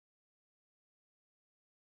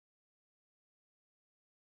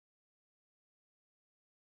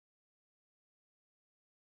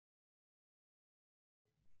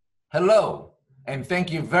Hello, and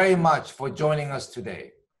thank you very much for joining us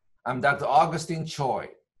today. I'm Dr. Augustine Choi,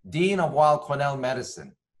 Dean of Weill Cornell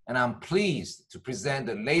Medicine, and I'm pleased to present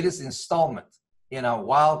the latest installment in our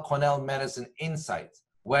Weill Cornell Medicine Insights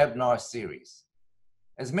webinar series.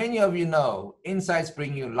 As many of you know, Insights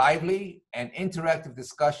bring you lively and interactive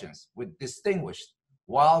discussions with distinguished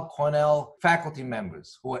Weill Cornell faculty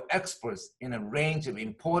members who are experts in a range of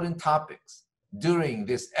important topics during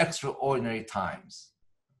these extraordinary times.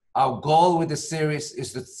 Our goal with the series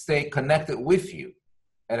is to stay connected with you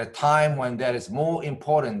at a time when that is more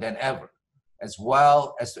important than ever, as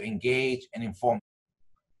well as to engage and inform.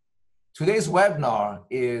 Today's webinar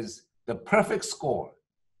is The Perfect Score,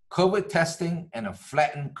 COVID Testing and a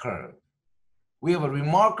Flattened Curve. We have a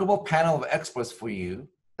remarkable panel of experts for you,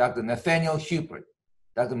 Dr. Nathaniel Hupert,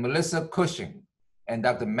 Dr. Melissa Cushing, and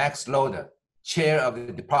Dr. Max Loda, Chair of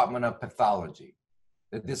the Department of Pathology.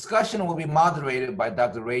 The discussion will be moderated by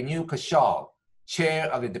Dr. Rainu, Kaushal,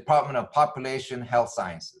 Chair of the Department of Population Health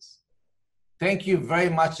Sciences. Thank you very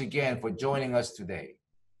much again for joining us today.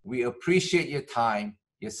 We appreciate your time,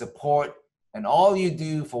 your support, and all you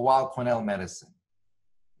do for Weill Cornell Medicine.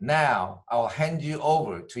 Now, I'll hand you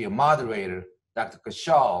over to your moderator, Dr.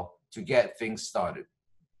 Kaushal, to get things started.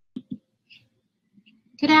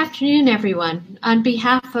 Good afternoon, everyone. On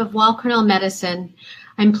behalf of Weill Cornell Medicine,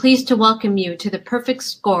 I'm pleased to welcome you to the Perfect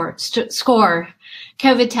Score,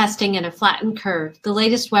 COVID Testing and a Flattened Curve, the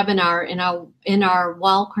latest webinar in our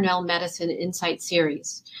Weill Cornell Medicine Insight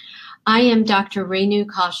series. I am Dr. Rainu,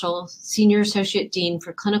 Kaushal, Senior Associate Dean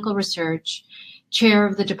for Clinical Research, Chair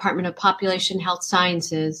of the Department of Population Health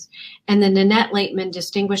Sciences, and the Nanette Laitman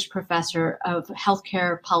Distinguished Professor of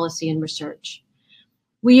Healthcare Policy and Research.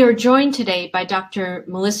 We are joined today by Dr.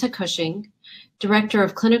 Melissa Cushing, Director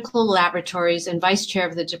of Clinical Laboratories and Vice Chair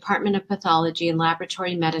of the Department of Pathology and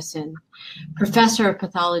Laboratory Medicine, Professor of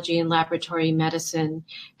Pathology and Laboratory Medicine,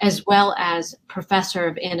 as well as Professor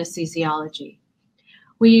of Anesthesiology.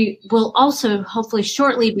 We will also hopefully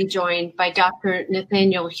shortly be joined by Dr.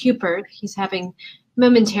 Nathaniel Hupert. He's having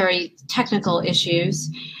momentary technical issues.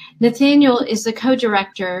 Nathaniel is the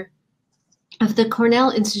co-director of the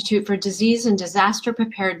Cornell Institute for Disease and Disaster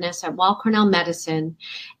Preparedness at Weill Cornell Medicine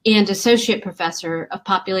and Associate Professor of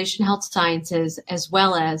Population Health Sciences, as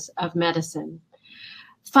well as of Medicine.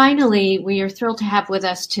 Finally, we are thrilled to have with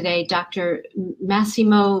us today Dr.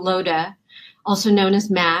 Massimo Loda, also known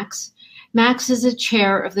as Max. Max is a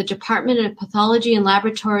chair of the Department of Pathology and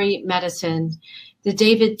Laboratory Medicine, the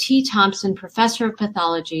David T. Thompson Professor of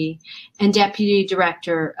Pathology, and Deputy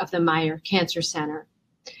Director of the Meyer Cancer Center.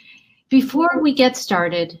 Before we get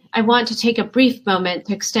started, I want to take a brief moment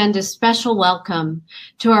to extend a special welcome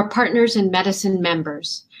to our Partners in Medicine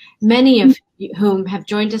members, many of whom have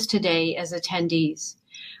joined us today as attendees.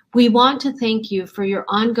 We want to thank you for your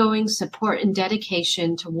ongoing support and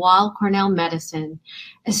dedication to Weill Cornell Medicine,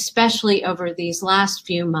 especially over these last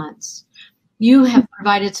few months. You have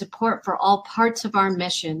provided support for all parts of our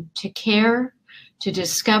mission to care, to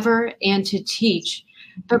discover, and to teach,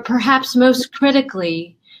 but perhaps most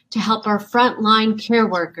critically, to help our frontline care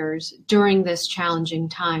workers during this challenging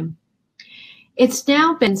time. It's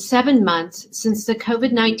now been 7 months since the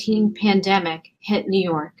COVID-19 pandemic hit New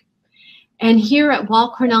York. And here at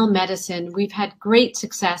Weill Cornell Medicine, we've had great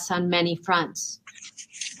success on many fronts.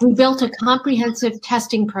 We built a comprehensive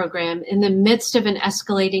testing program in the midst of an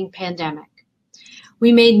escalating pandemic.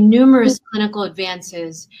 We made numerous clinical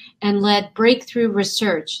advances and led breakthrough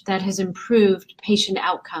research that has improved patient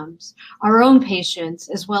outcomes, our own patients,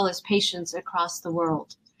 as well as patients across the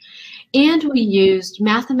world. And we used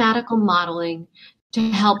mathematical modeling to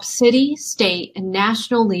help city, state, and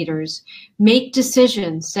national leaders make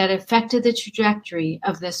decisions that affected the trajectory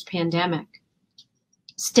of this pandemic.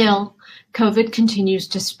 Still, COVID continues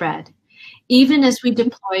to spread. Even as we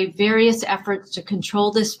deploy various efforts to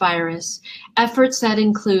control this virus, efforts that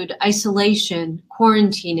include isolation,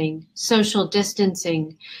 quarantining, social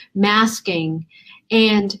distancing, masking,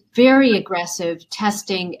 and very aggressive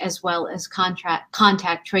testing as well as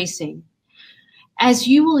contact tracing. As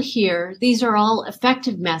you will hear, these are all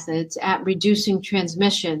effective methods at reducing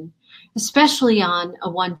transmission, especially on a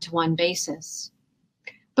one-to-one basis.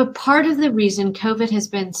 But part of the reason COVID has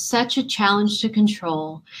been such a challenge to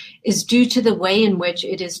control is due to the way in which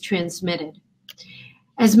it is transmitted.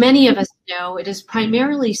 As many of us know, it is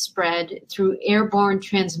primarily spread through airborne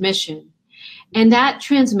transmission, and that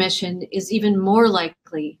transmission is even more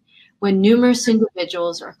likely when numerous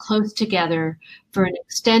individuals are close together for an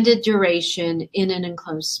extended duration in an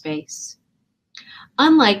enclosed space.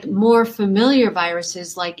 Unlike more familiar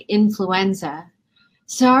viruses like influenza,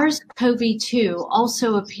 SARS-CoV-2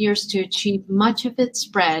 also appears to achieve much of its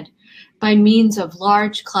spread by means of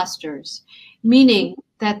large clusters, meaning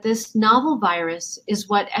that this novel virus is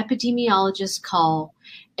what epidemiologists call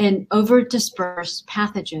an over-dispersed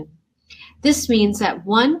pathogen. This means that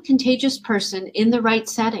one contagious person in the right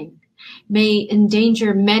setting may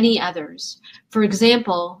endanger many others. For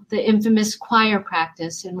example, the infamous choir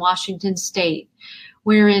practice in Washington state,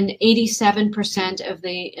 wherein 87% of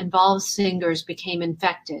the involved singers became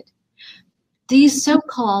infected. These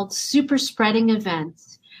so-called super spreading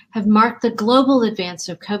events have marked the global advance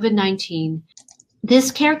of COVID-19.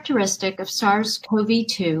 This characteristic of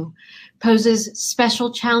SARS-CoV-2 poses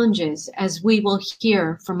special challenges, as we will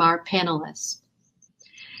hear from our panelists.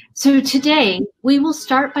 So today, we will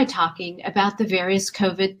start by talking about the various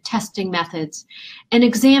COVID testing methods and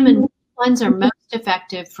examine which ones are most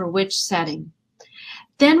effective for which setting.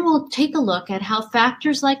 Then we'll take a look at how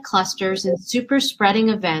factors like clusters and super spreading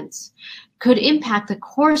events could impact the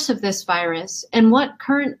course of this virus and what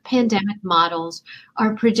current pandemic models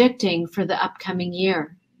are predicting for the upcoming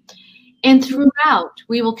year. And throughout,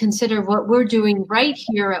 we will consider what we're doing right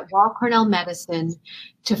here at Weill Cornell Medicine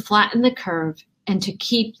to flatten the curve and to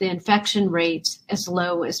keep the infection rates as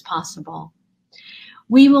low as possible.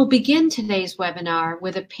 We will begin today's webinar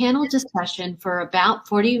with a panel discussion for about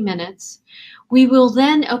 40 minutes. We will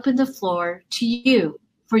then open the floor to you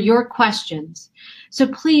for your questions. So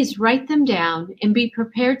please write them down and be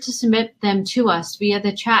prepared to submit them to us via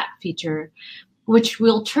the chat feature, which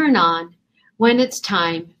we'll turn on when it's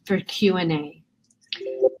time for Q&A.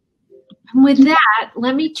 With that,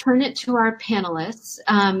 let me turn it to our panelists.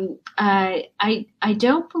 I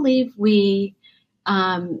don't believe we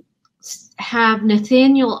have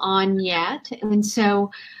Nathaniel on yet, and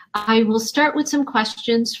so I will start with some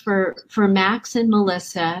questions for Max and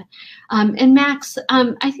Melissa. And Max,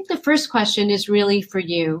 I think the first question is really for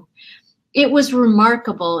you. It was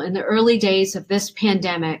remarkable in the early days of this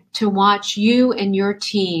pandemic to watch you and your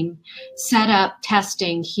team set up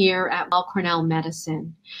testing here at Weill Cornell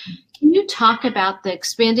Medicine. Can you talk about the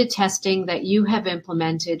expanded testing that you have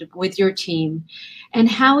implemented with your team and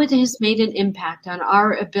how it has made an impact on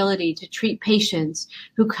our ability to treat patients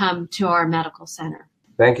who come to our medical center?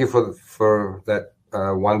 Thank you for that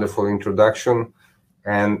wonderful introduction,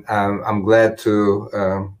 and I'm glad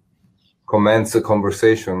to commence a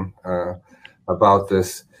conversation about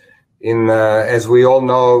this. As we all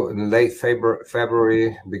know, in late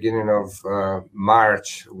February, beginning of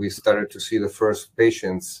March, we started to see the first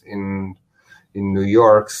patients in New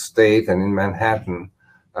York State and in Manhattan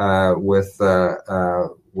with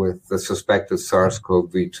the suspected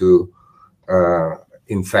SARS-CoV-2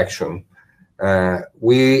 infection.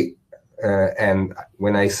 And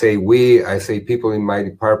when I say we, I say people in my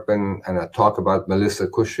department, and I talk about Melissa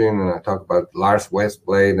Cushing, and I talk about Lars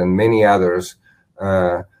Westblade and many others,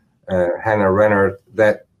 Hannah Renner,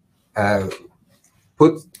 that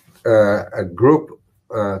put a group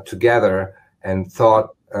together and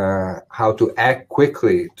thought how to act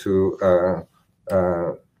quickly to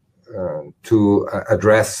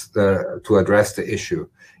address the issue.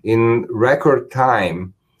 In record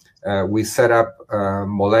time, we set up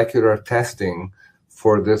molecular testing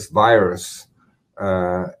for this virus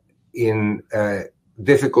in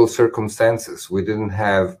difficult circumstances. We didn't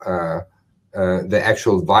have the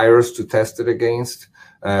actual virus to test it against.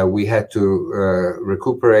 We had to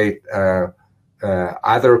recuperate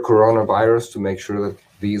other coronavirus to make sure that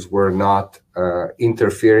these were not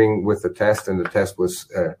interfering with the test, and the test was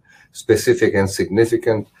specific and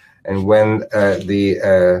significant. And when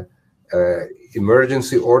the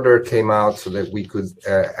emergency order came out so that we could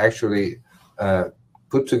actually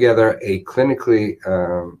put together a clinically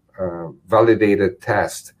validated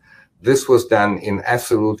test, this was done in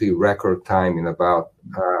absolutely record time, in about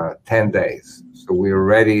 10 days. So we were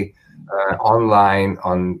ready online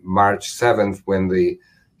on March 7th, when the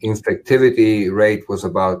infectivity rate was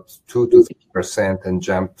about 2 to 3% and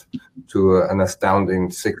jumped to an astounding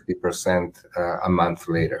 60% a month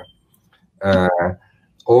later.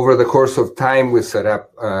 Over the course of time, we set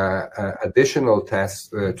up additional tests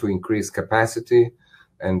to increase capacity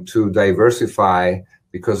and to diversify,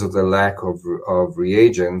 because of the lack of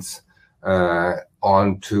reagents,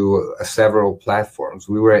 onto several platforms.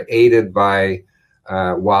 We were aided by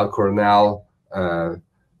Weill Cornell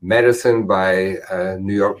Medicine, by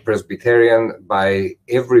New York Presbyterian, by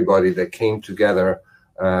everybody that came together,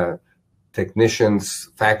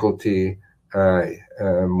 technicians, faculty,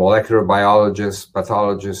 molecular biologists,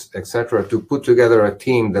 pathologists, etc., to put together a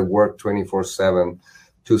team that worked 24/7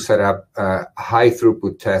 to set up high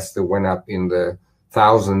throughput tests that went up in the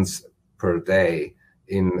thousands per day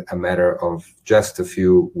in a matter of just a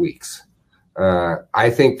few weeks. I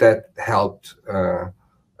think that helped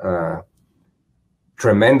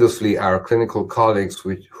tremendously our clinical colleagues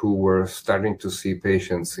who were starting to see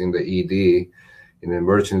patients in the ED, in the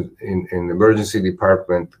emergency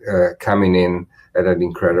department, coming in at an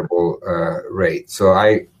incredible rate. So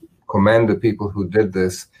I commend the people who did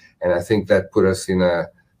this, and I think that put us in a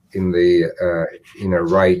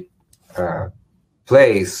right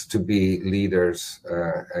place to be leaders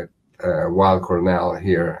at Weill Cornell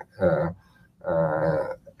here,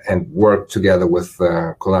 and work together with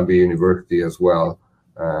Columbia University as well,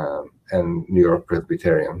 and New York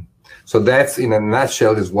Presbyterian. So that's, in a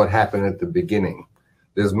nutshell, is what happened at the beginning.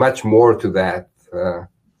 There's much more to that,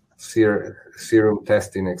 serum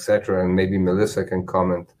testing, etc., and maybe Melissa can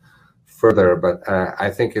comment further. But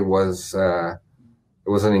I think it was an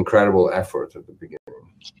incredible effort at the beginning.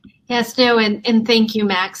 Yes, no, and thank you,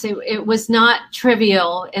 Max. It was not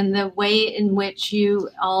trivial, and the way in which you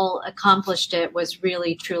all accomplished it was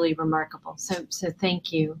really, truly remarkable. So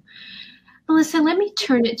thank you. Melissa, let me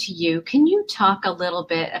turn it to you. Can you talk a little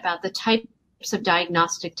bit about the types of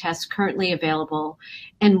diagnostic tests currently available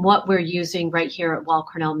and what we're using right here at Weill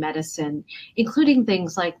Cornell Medicine, including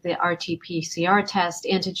things like the RT-PCR test,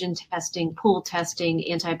 antigen testing, pool testing,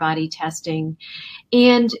 antibody testing,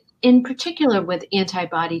 and in particular with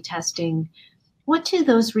antibody testing, what do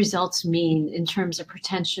those results mean in terms of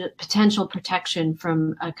potential protection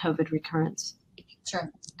from a COVID recurrence?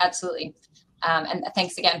 Sure, absolutely. And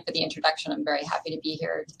thanks again for the introduction. I'm very happy to be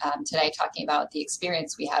here today talking about the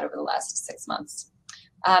experience we had over the last 6 months.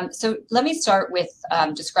 So let me start with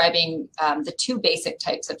describing the two basic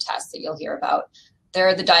types of tests that you'll hear about. There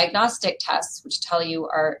are the diagnostic tests, which tell you,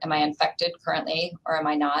 am I infected currently or am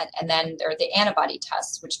I not? And then there are the antibody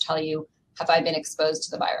tests, which tell you, have I been exposed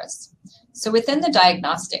to the virus? So within the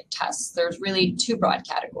diagnostic tests, there's really two broad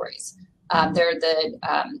categories. There are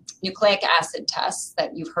the nucleic acid tests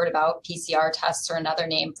that you've heard about. PCR tests are another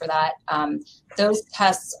name for that. Those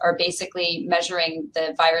tests are basically measuring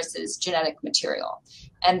the virus's genetic material.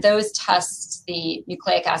 And those tests, the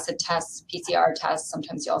nucleic acid tests, PCR tests,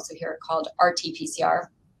 sometimes you also hear it called RT-PCR.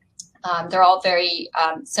 They're all very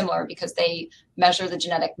similar because they measure the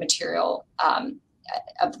genetic material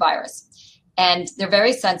of the virus. And they're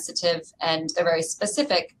very sensitive and they're very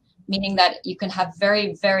specific, meaning that you can have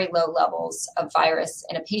very, very low levels of virus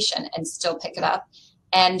in a patient and still pick it up.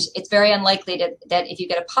 And it's very unlikely that if you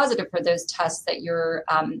get a positive for those tests that you're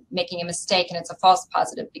making a mistake and it's a false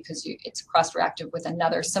positive because it's cross-reactive with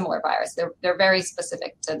another similar virus. They're very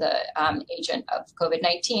specific to the agent of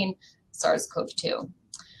COVID-19, SARS-CoV-2.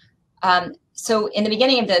 So in the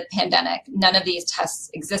beginning of the pandemic, none of these tests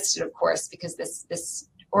existed, of course, because this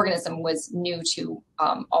organism was new to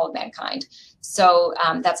all of mankind. So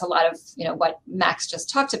that's a lot of what Max just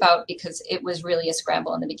talked about, because it was really a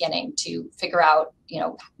scramble in the beginning to figure out,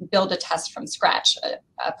 build a test from scratch,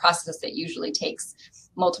 a process that usually takes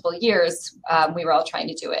multiple years. We were all trying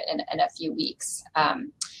to do it in a few weeks.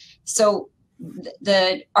 So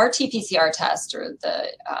the RT-PCR test or the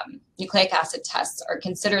nucleic acid tests are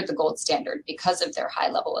considered the gold standard because of their high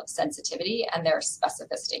level of sensitivity and their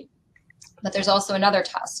specificity. But there's also another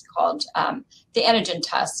test called the antigen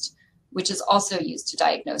test, which is also used to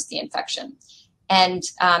diagnose the infection. And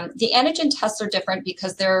the antigen tests are different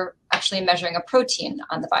because they're actually measuring a protein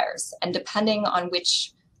on the virus. And depending on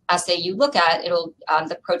which assay you look at,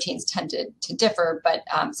 the proteins tend to differ, but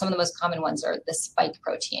some of the most common ones are the spike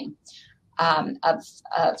protein of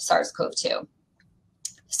SARS-CoV-2.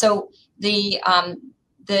 So the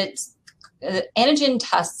antigen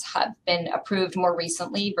tests have been approved more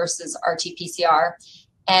recently versus RT-PCR,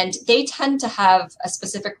 and they tend to have a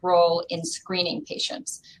specific role in screening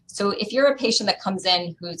patients. So if you're a patient that comes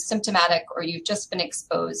in who's symptomatic or you've just been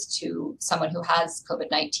exposed to someone who has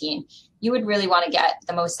COVID-19, you would really want to get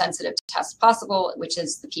the most sensitive test possible, which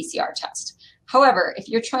is the PCR test. However, if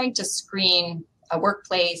you're trying to screen a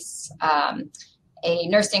workplace, a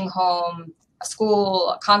nursing home, a school,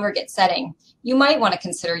 a congregate setting, you might want to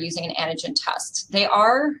consider using an antigen test. They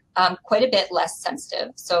are quite a bit less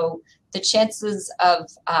sensitive. So the chances of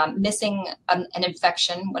missing an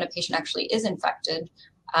infection when a patient actually is infected,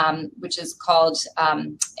 which is called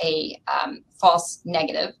a false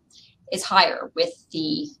negative, is higher with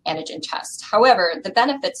the antigen test. However, the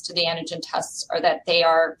benefits to the antigen tests are that they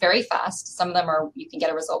are very fast. Some of them you can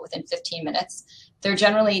get a result within 15 minutes. They're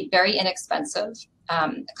generally very inexpensive,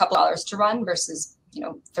 a couple dollars to run versus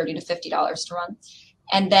 $30 to $50 to run.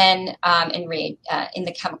 And then in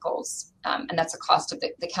the chemicals, and that's the cost of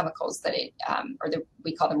the chemicals that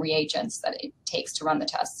we call them reagents that it takes to run the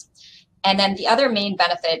tests. And then the other main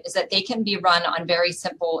benefit is that they can be run on very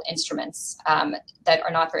simple instruments that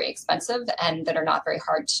are not very expensive and that are not very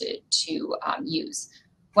hard to use.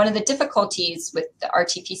 One of the difficulties with the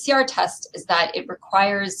RT-PCR test is that it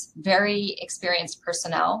requires very experienced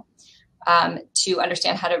personnel to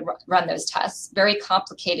understand how to run those tests, very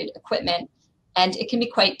complicated equipment, and it can be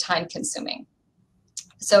quite time consuming.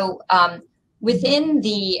 So within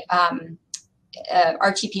the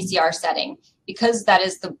RT-PCR setting, because that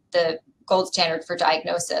is the gold standard for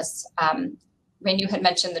diagnosis, Rainu had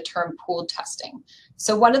mentioned the term pooled testing.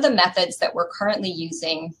 So one of the methods that we're currently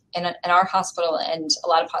using in our hospital and a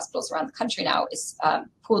lot of hospitals around the country now is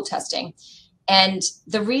pooled testing. And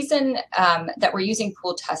the reason that we're using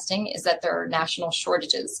pooled testing is that there are national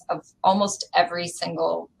shortages of almost every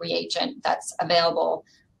single reagent that's available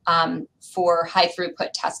for high throughput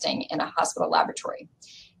testing in a hospital laboratory.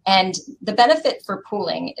 And the benefit for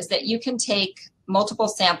pooling is that you can take multiple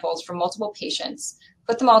samples from multiple patients,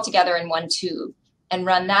 put them all together in one tube, and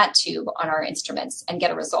run that tube on our instruments and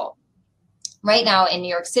get a result. Right now in New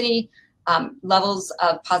York City, levels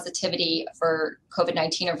of positivity for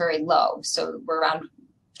COVID-19 are very low. So we're around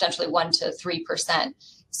potentially 1 to 3%.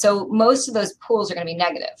 So most of those pools are going to be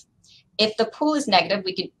negative. If the pool is negative,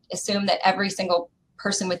 we could assume that every single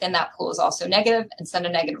person within that pool is also negative and send a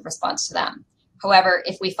negative response to them. However,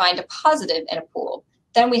 if we find a positive in a pool,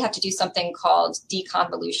 then we have to do something called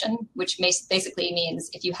deconvolution, which basically means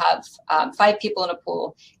if you have 5 people in a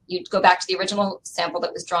pool, you'd go back to the original sample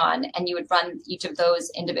that was drawn and you would run each of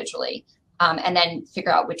those individually and then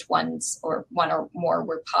figure out which ones or one or more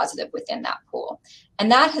were positive within that pool.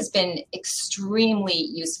 And that has been extremely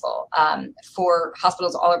useful for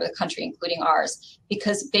hospitals all over the country, including ours,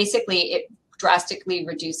 because basically it drastically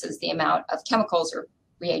reduces the amount of chemicals or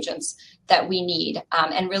reagents that we need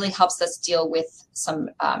and really helps us deal with some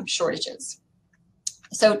shortages.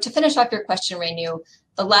 So to finish off your question, Rainu,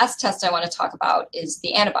 the last test I want to talk about is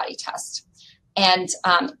the antibody test. And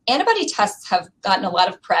antibody tests have gotten a lot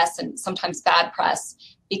of press and sometimes bad press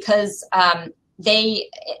because they,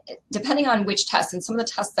 depending on which test, and some of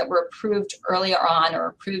the tests that were approved earlier on or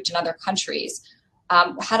approved in other countries,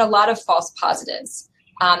 had a lot of false positives.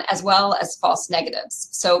 As well as false negatives.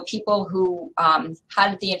 So people who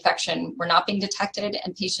had the infection were not being detected,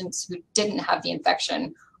 and patients who didn't have the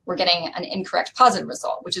infection were getting an incorrect positive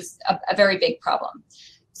result, which is a very big problem.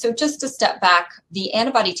 So just to step back, the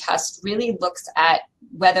antibody test really looks at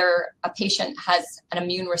whether a patient has an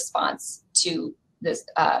immune response to this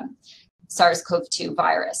SARS-CoV-2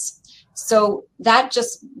 virus. So that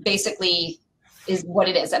just basically is what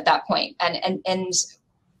it is at that point. And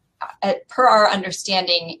per our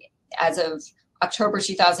understanding, as of October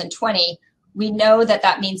 2020, we know that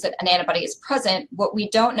that means that an antibody is present. What we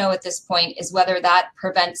don't know at this point is whether that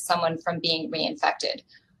prevents someone from being reinfected.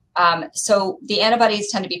 So the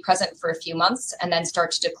antibodies tend to be present for a few months and then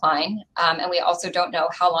start to decline. And we also don't know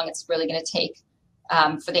how long it's really going to take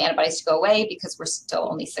for the antibodies to go away because we're still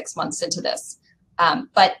only 6 months into this.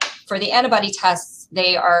 But for the antibody tests,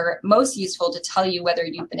 they are most useful to tell you whether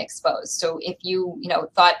you've been exposed. So if you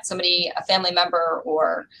thought somebody, a family member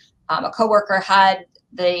or a coworker had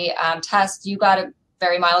the test, you got a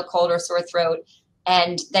very mild cold or sore throat,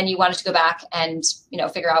 and then you wanted to go back and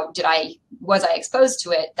figure out, was I exposed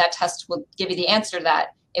to it? That test will give you the answer to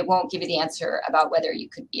that. It won't give you the answer about whether you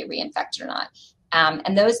could be reinfected or not.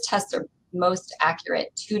 And those tests are most accurate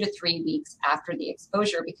 2 to 3 weeks after the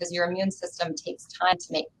exposure because your immune system takes time to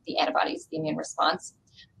make the antibodies, the immune response.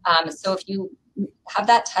 So if you have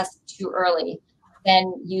that test too early,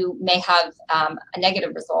 then you may have a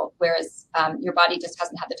negative result, whereas your body just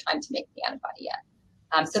hasn't had the time to make the antibody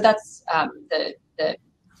yet. So that's the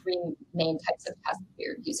 3 main types of tests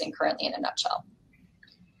we're using currently in a nutshell.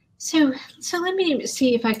 So let me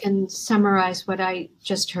see if I can summarize what I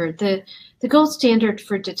just heard. The gold standard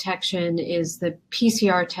for detection is the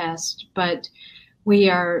PCR test, but we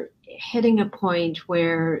are hitting a point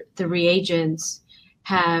where the reagents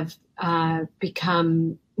have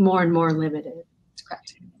become more and more limited. That's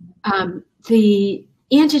correct. The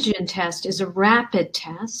antigen test is a rapid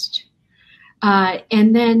test.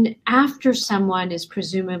 And then after someone is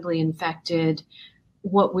presumably infected,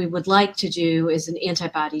 what we would like to do is an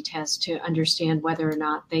antibody test to understand whether or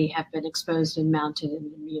not they have been exposed and mounted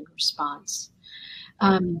an immune response.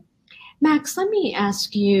 Max, let me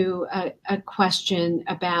ask you a question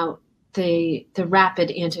about the rapid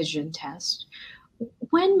antigen test.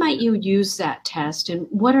 When might you use that test, and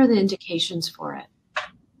what are the indications for it?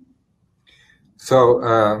 So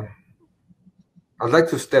I'd like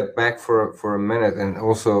to step back for a minute and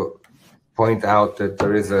also point out that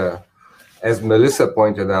there is as Melissa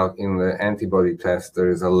pointed out in the antibody test, there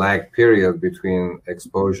is a lag period between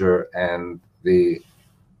exposure and the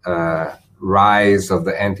rise of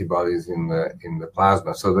the antibodies in the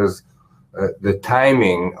plasma. So there's the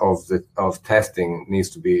timing of testing needs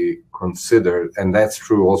to be considered, and that's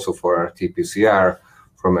true also for RT-PCR.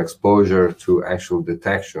 From exposure to actual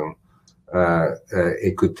detection,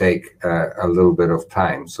 it could take a little bit of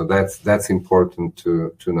time. So that's important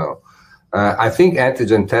to know. I think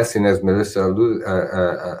antigen testing, as Melissa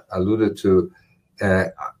alluded to,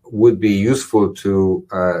 would be useful to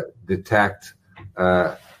detect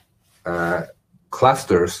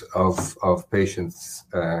clusters of patients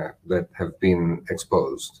that have been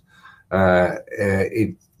exposed.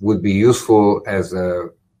 It would be useful as a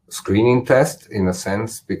screening test in a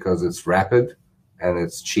sense because it's rapid and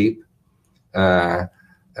it's cheap,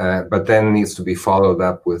 but then needs to be followed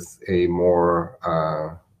up with a more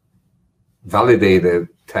validated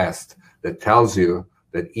test that tells you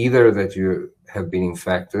that either that you have been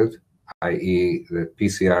infected, i.e. the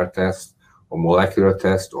PCR test or molecular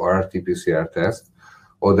test or RT-PCR test,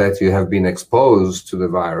 or that you have been exposed to the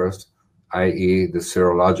virus, i.e. the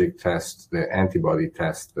serologic test, the antibody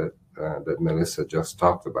test that Melissa just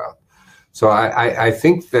talked about. So I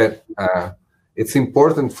think that it's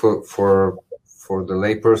important for the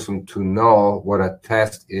layperson to know what a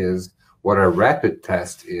test is, what a rapid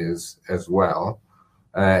test is as well.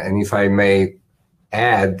 And if I may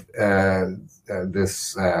add,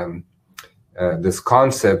 this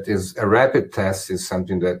concept is a rapid test is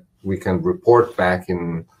something that we can report back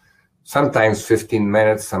in sometimes 15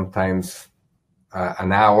 minutes, sometimes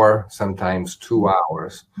an hour, sometimes 2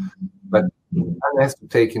 hours. But one has to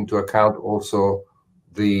take into account also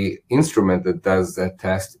the instrument that does that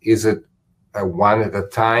test. Is it a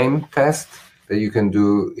one-at-a-time test that you can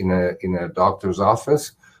do in a doctor's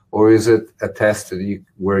office, or is it a test that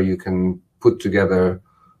where you can put together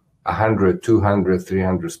 100, 200,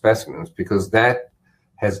 300 specimens? Because that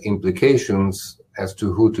has implications as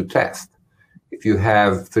to who to test. If you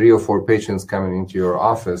have 3 or 4 patients coming into your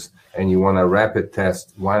office and you want a rapid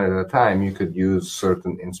test one at a time, you could use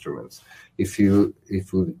certain instruments. If you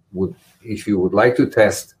would like to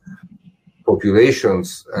test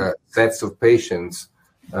populations, sets of patients,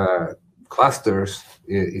 clusters,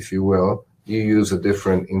 if you will, you use a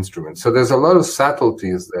different instrument. So there's a lot of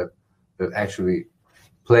subtleties that actually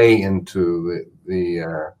play into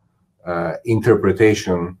the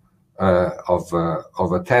interpretation of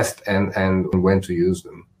a test and when to use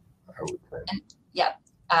them, I would say. And, yeah.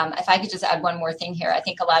 If I could just add one more thing here, I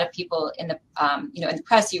think a lot of people in the in the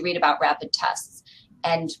press, you read about rapid tests,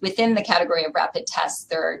 and within the category of rapid tests,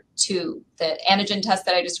 there are 2: the antigen test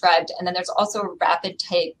that I described, and then there's also a rapid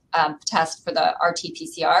type test for the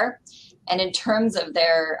RT-PCR. And in terms of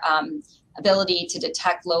their ability to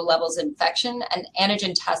detect low levels of infection, an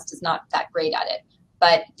antigen test is not that great at it.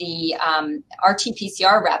 But the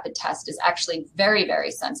RT-PCR rapid test is actually very, very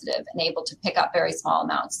sensitive and able to pick up very small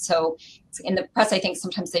amounts. So in the press, I think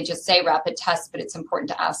sometimes they just say rapid test, but it's important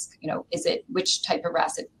to ask, is it, which type of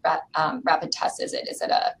rapid test is it? Is it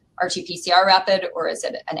a RT-PCR rapid or is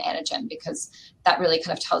it an antigen? Because that really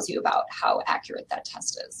kind of tells you about how accurate that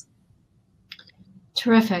test is.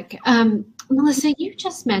 Terrific. Melissa, you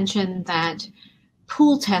just mentioned that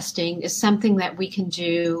pool testing is something that we can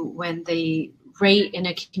do when the rate in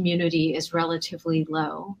a community is relatively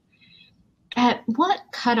low. At what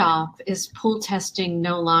cutoff is pool testing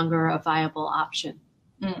no longer a viable option?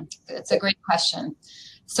 It's a great question.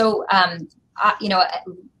 So,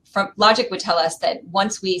 from logic would tell us that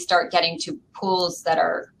once we start getting to pools that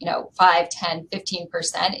are, 5, 10,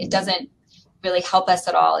 15%, it doesn't really help us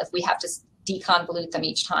at all if we have to deconvolute them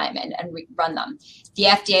each time and run them. The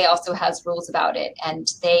FDA also has rules about it, and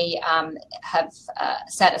they have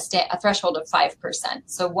set a threshold of 5%.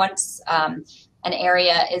 So once an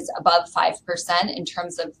area is above 5% in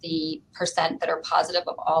terms of the percent that are positive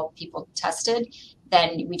of all people tested,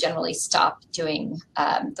 then we generally stop doing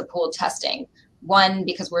the pool testing. 1,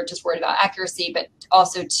 because we're just worried about accuracy, but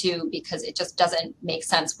also 2, because it just doesn't make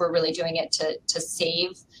sense. We're really doing it to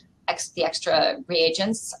save the extra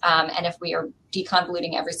reagents, and if we are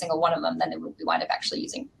deconvoluting every single one of them, then we wind up actually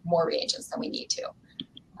using more reagents than we need to.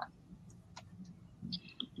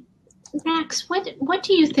 Max, what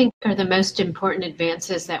do you think are the most important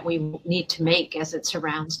advances that we need to make as it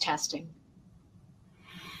surrounds testing?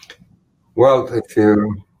 Well, if you're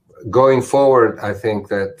going forward, I think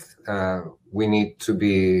that we need to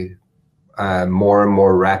be more and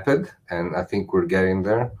more rapid, and I think we're getting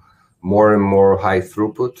there. More and more high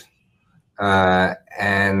throughput.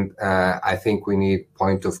 And I think we need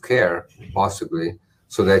point of care, possibly,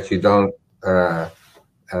 so that you don't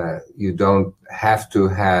have to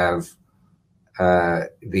have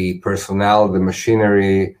the personnel, the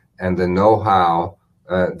machinery, and the know-how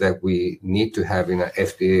that we need to have in an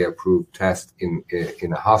FDA-approved test in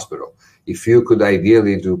a hospital. if you could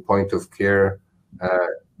ideally do point of care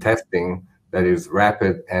testing that is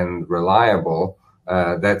rapid and reliable,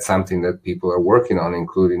 that's something that people are working on,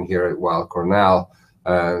 including here at Weill Cornell.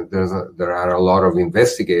 There are a lot of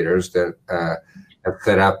investigators that have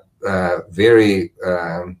set up very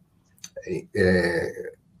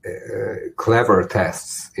clever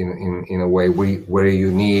tests in a way where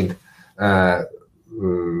you need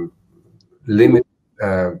limited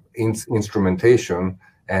instrumentation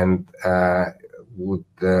and would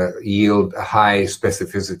yield high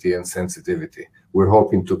specificity and sensitivity. We're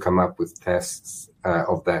hoping to come up with tests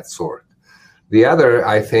of that sort. The other,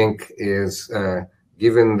 I think, is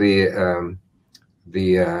given the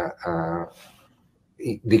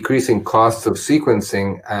decreasing costs of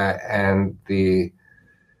sequencing and the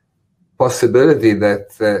possibility that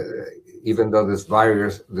even though this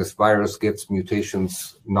virus gets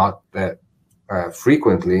mutations not that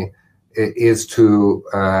frequently, is to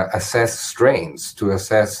assess strains, to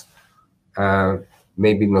assess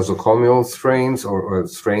maybe nosocomial strains or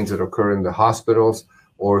strains that occur in the hospitals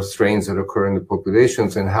or strains that occur in the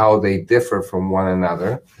populations and how they differ from one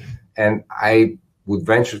another. And I would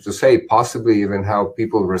venture to say possibly even how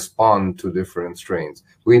people respond to different strains.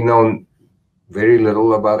 We know very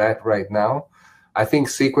little about that right now. I think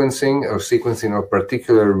sequencing of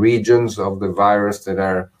particular regions of the virus that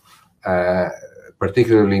are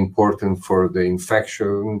particularly important for the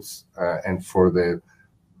infections and for the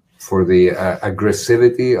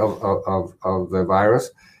aggressivity of the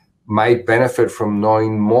virus might benefit from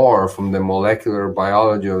knowing more from the molecular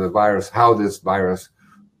biology of the virus, how this virus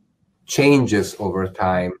changes over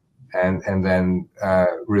time and then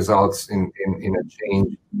results in a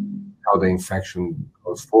change how the infection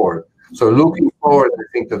goes forward. So looking forward, I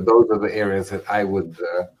think that those are the areas that I would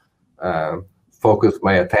focus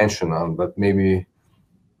my attention on, but maybe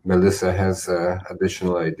Melissa has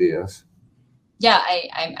additional ideas. Yeah,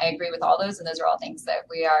 I agree with all those, and those are all things that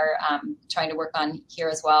we are trying to work on here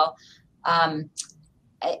as well.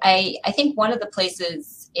 I think one of the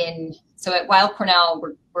places so at Weill Cornell,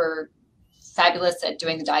 we're fabulous at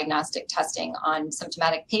doing the diagnostic testing on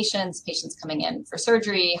symptomatic patients coming in for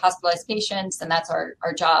surgery, hospitalized patients, and that's our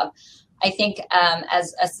job. I think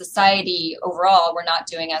as a society overall, we're not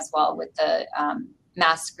doing as well with the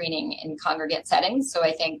mass screening in congregate settings. So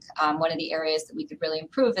I think one of the areas that we could really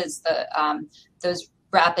improve is those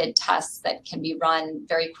rapid tests that can be run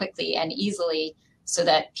very quickly and easily so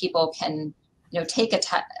that people can take a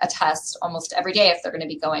test almost every day if they're going to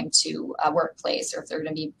be going to a workplace or if they're going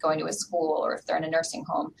to be going to a school or if they're in a nursing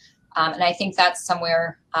home. And I think that's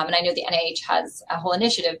somewhere, and I know the NIH has a whole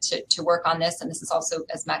initiative to work on this. And this is also,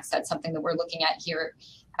 as Max said, something that we're looking at here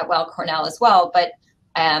at Weill Cornell as well. But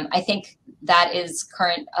I think that is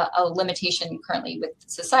a limitation currently with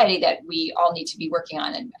society that we all need to be working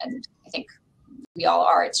on. And I think we all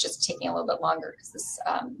are. It's just taking a little bit longer because this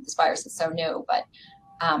virus is so new. But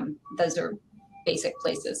those are basic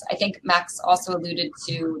places. I think Max also alluded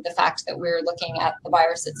to the fact that we're looking at the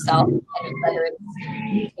virus itself and whether it's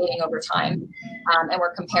mutating over time. And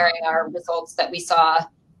we're comparing our results that we saw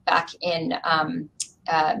back in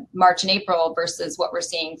March and April versus what we're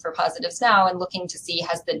seeing for positives now, and looking to see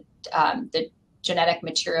has the genetic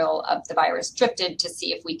material of the virus drifted to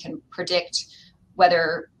see if we can predict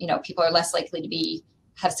whether people are less likely to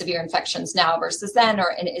have severe infections now versus then,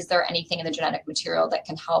 and is there anything in the genetic material that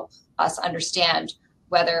can help us understand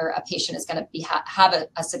whether a patient is going to have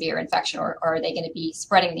a severe infection or are they going to be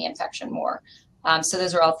spreading the infection more. So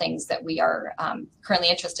those are all things that we are currently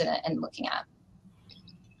interested in looking at.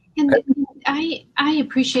 And I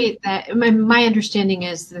appreciate that. My understanding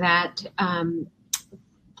is that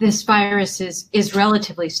this virus is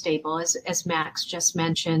relatively stable, as Max just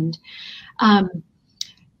mentioned.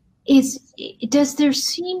 Does there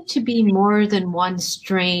seem to be more than one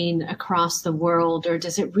strain across the world, or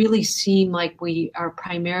does it really seem like we are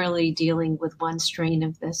primarily dealing with one strain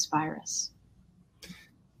of this virus?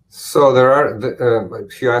 So there are,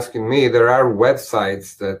 if you're asking me, there are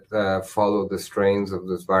websites that follow the strains of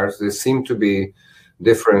this virus. There seem to be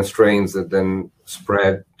different strains that then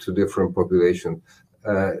spread to different populations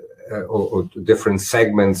or to different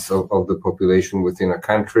segments of the population within a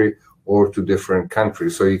country, or to different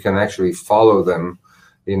countries, so you can actually follow them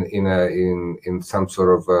in some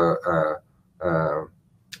sort of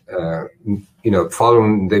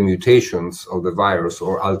following the mutations of the virus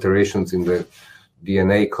or alterations in the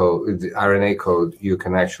DNA code, the RNA code. You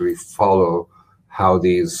can actually follow how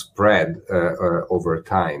these spread over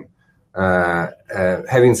time.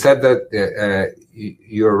 Having said that,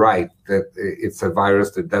 you're right that it's a virus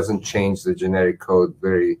that doesn't change the genetic code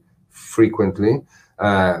very frequently.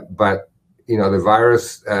 But the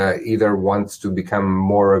virus either wants to become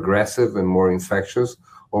more aggressive and more infectious,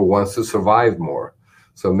 or wants to survive more.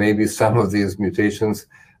 So maybe some of these mutations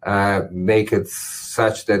make it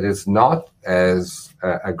such that it's not as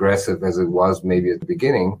aggressive as it was maybe at the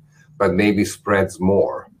beginning, but maybe spreads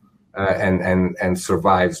more and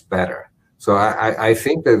survives better. So I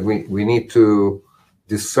think that we need to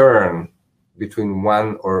discern between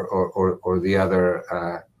one or the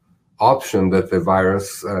other option that the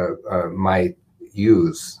virus might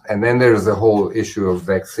use. And then there's the whole issue of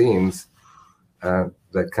vaccines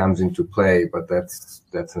that comes into play, but that's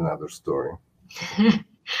another story.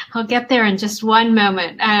 I'll get there in just one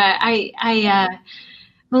moment.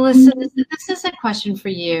 Melissa, this is a question for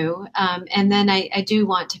you, and then I do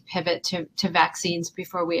want to pivot to vaccines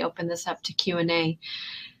before we open this up to Q&A.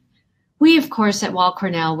 We, of course, at Weill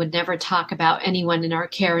Cornell would never talk about anyone in our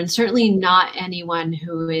care, and certainly not anyone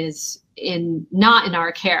who is not in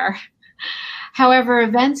our care. However,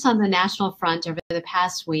 events on the national front over the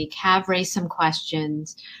past week have raised some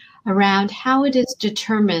questions around how it is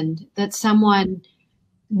determined that someone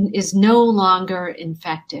is no longer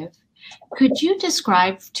infective. Could you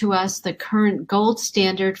describe to us the current gold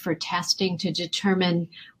standard for testing to determine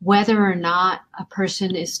whether or not a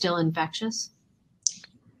person is still infectious?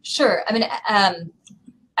 Sure. I mean, I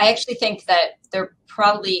actually think that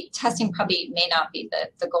testing probably may not be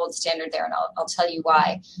the gold standard there, and I'll tell you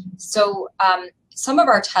why. So some of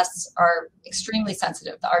our tests are extremely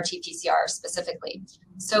sensitive, the RT-PCR specifically.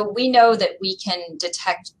 So we know that we can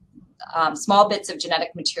detect small bits of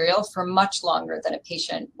genetic material for much longer than a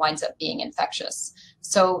patient winds up being infectious.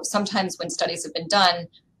 So sometimes when studies have been done,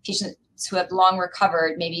 patients who have long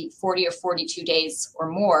recovered, maybe 40 or 42 days or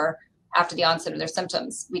more after the onset of their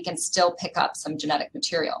symptoms, we can still pick up some genetic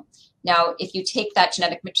material. Now, if you take that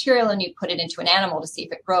genetic material and you put it into an animal to see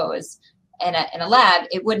if it grows, in a lab,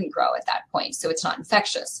 it wouldn't grow at that point, so it's not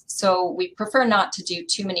infectious. So we prefer not to do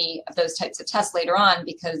too many of those types of tests later on,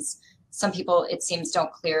 because some people, it seems,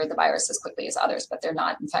 don't clear the virus as quickly as others, but they're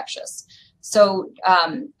not infectious. So,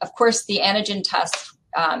 of course, the antigen test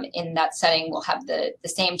in that setting will have the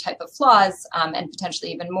same type of flaws and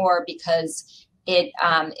potentially even more, because it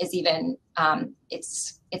is even,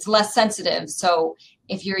 it's less sensitive. So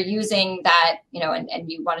if you're using that,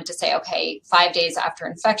 and you wanted to say, okay, 5 days after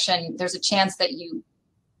infection, there's a chance that you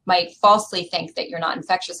might falsely think that you're not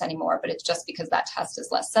infectious anymore, but it's just because that test is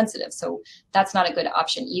less sensitive. So that's not a good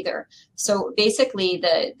option either. So basically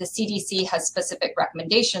the CDC has specific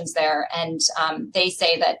recommendations there, and they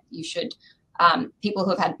say that you should, people who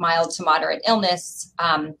have had mild to moderate illness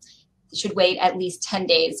should wait at least 10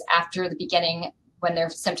 days after the beginning when their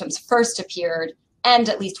symptoms first appeared, and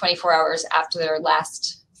at least 24 hours after their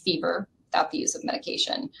last fever without the use of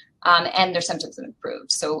medication, and their symptoms have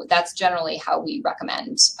improved. So that's generally how we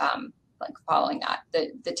recommend following that.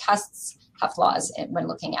 The tests have flaws when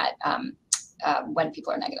looking at when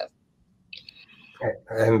people are negative.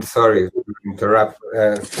 And sorry to interrupt.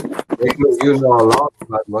 You know a lot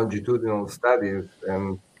about longitudinal studies,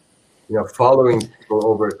 and following people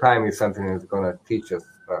over time is something that's going to teach us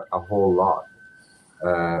a whole lot.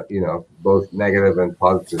 Both negative and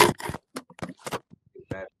positive.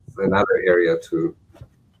 That's another area to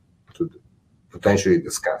potentially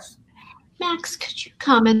discuss. Max, could you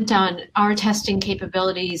comment on our testing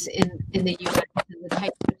capabilities in the U.S. and the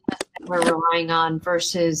type of tests that we're relying on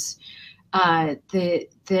versus the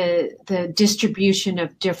distribution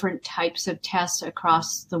of different types of tests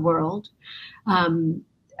across the world?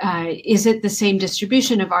 Is it the same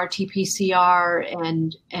distribution of RT-PCR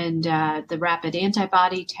and the rapid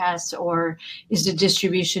antibody tests, or is the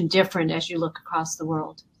distribution different as you look across the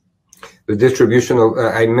world? The distribution of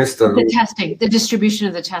I missed the testing. The distribution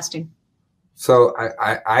of the testing. So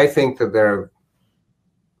I think that there,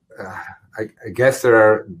 I guess there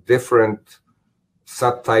are different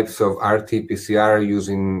subtypes of RT-PCR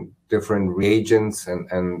using different reagents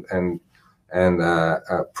and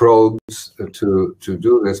probes to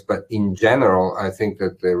do this, but in general, I think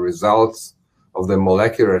that the results of the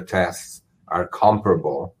molecular tests are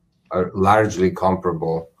comparable, are largely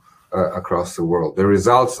comparable across the world. The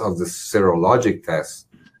results of the serologic tests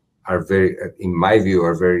are very, in my view,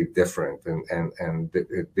 are very different and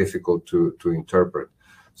difficult to interpret.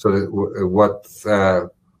 So what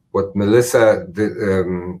Melissa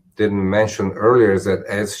didn't mention earlier is that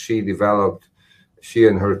as she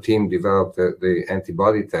and her team developed the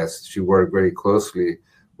antibody test, she worked very closely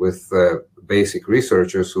with basic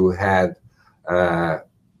researchers who had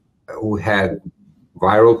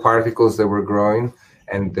viral particles that were growing,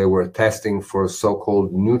 and they were testing for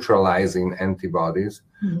so-called neutralizing antibodies.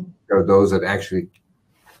 Mm-hmm. Or those that actually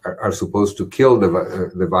are supposed to kill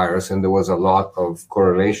the virus, and there was a lot of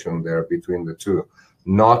correlation there between the two.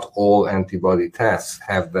 Not all antibody tests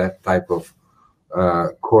have that type of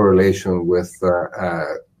correlation with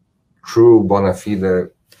true bona fide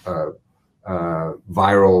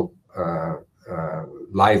viral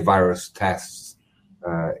live virus tests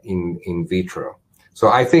in vitro. So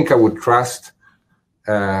I think I would trust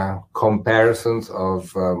comparisons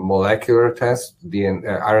of molecular tests,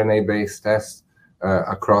 RNA-based tests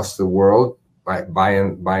across the world by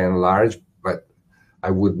and large, but I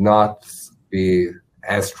would not be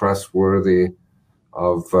as trustworthy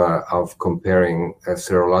of comparing a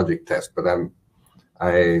serologic test. But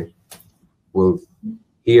I will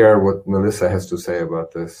hear what Melissa has to say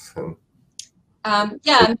about this.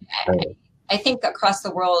 Yeah, I think across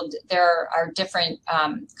the world there are different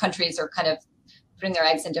countries are kind of putting their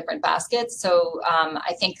eggs in different baskets. So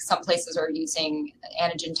I think some places are using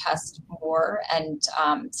antigen tests more, and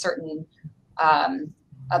certain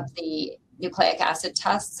of the nucleic acid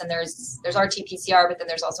tests, and there's RT-PCR, but then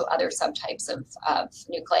there's also other subtypes of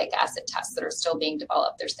nucleic acid tests that are still being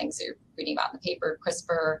developed. There's things that you're reading about in the paper,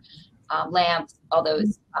 CRISPR, LAMP, all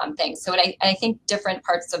those things. So I think different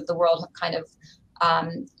parts of the world have kind of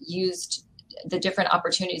used the different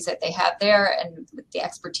opportunities that they have there and with the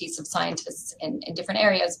expertise of scientists in different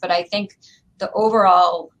areas. But I think the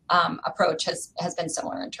overall approach has been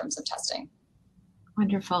similar in terms of testing.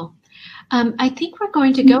 Wonderful. I think we're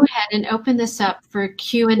going to go ahead and open this up for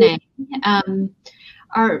Q&A.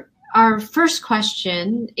 Our first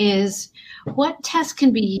question is, what tests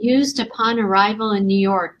can be used upon arrival in New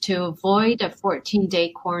York to avoid a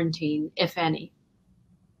 14-day quarantine, if any?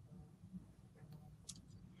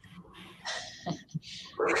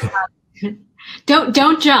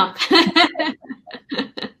 Don't jump.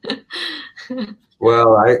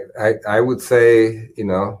 Well, I would say,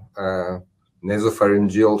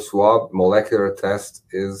 nasopharyngeal swab molecular test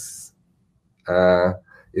is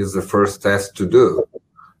the first test to do.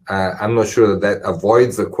 I'm not sure that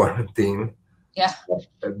avoids the quarantine. Yeah.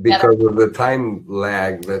 Because of the time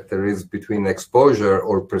lag that there is between exposure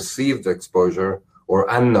or perceived exposure or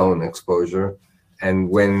unknown exposure and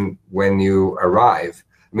when you arrive.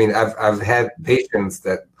 I mean, I've had patients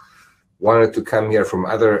that wanted to come here from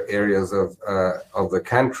other areas of the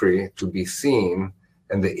country to be seen,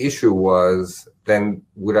 and the issue was, then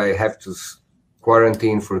would I have to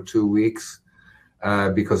quarantine for 2 weeks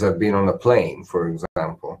because I've been on a plane, for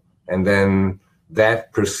example, and then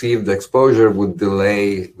that perceived exposure would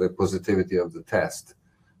delay the positivity of the test.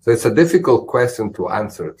 So it's a difficult question to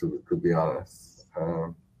answer, to be honest.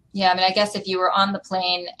 Yeah, I mean, I guess if you were on the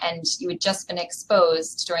plane and you had just been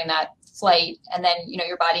exposed during that flight, and then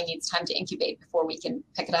your body needs time to incubate before we can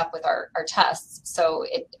pick it up with our tests. So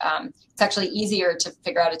it's actually easier to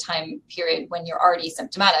figure out a time period when you're already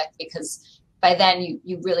symptomatic, because by then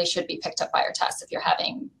you really should be picked up by our tests. If you're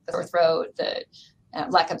having the sore throat, the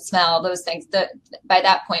lack of smell, those things, by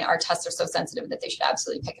that point our tests are so sensitive that they should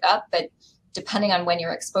absolutely pick it up. But depending on when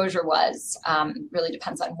your exposure was, really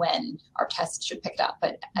depends on when our tests should pick it up.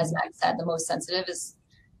 But as Max said, the most sensitive is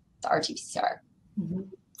the RT-PCR. Mm-hmm.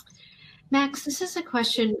 Max, this is a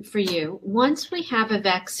question for you. Once we have a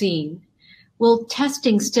vaccine, will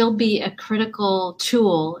testing still be a critical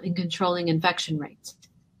tool in controlling infection rates?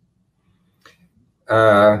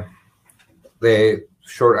 The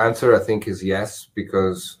short answer, I think, is yes,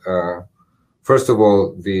 because first of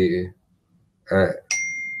all,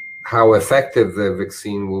 how effective the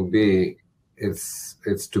vaccine will be, it's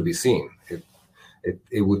to be seen.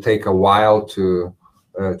 It would take a while to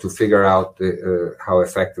figure out how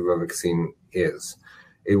effective a vaccine is.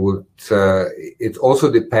 It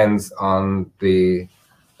also depends on the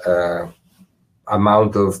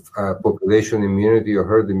amount of population immunity or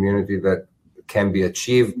herd immunity that can be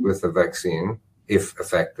achieved with a vaccine, if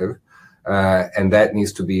effective, and that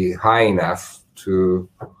needs to be high enough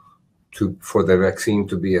for the vaccine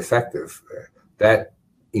to be effective. That,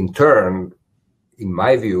 in turn, in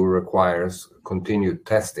my view, requires continued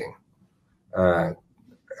testing. The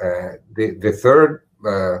third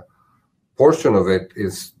portion of it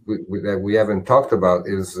is that we haven't talked about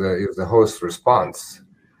is the host response.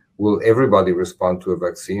 Will everybody respond to a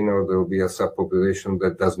vaccine, or there will be a subpopulation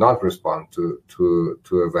that does not respond to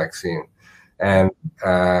a vaccine? And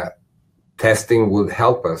testing would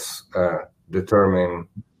help us determine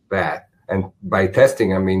that. And by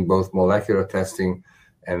testing, I mean both molecular testing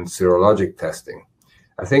and serologic testing.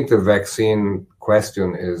 I think the vaccine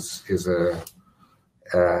question is a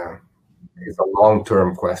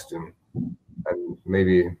long-term question, and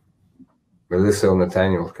maybe Melissa or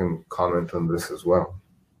Nathaniel can comment on this as well.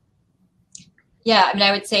 Yeah, I mean,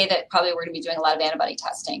 I would say that probably we're going to be doing a lot of antibody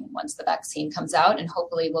testing once the vaccine comes out, and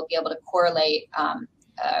hopefully we'll be able to correlate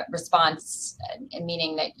response, and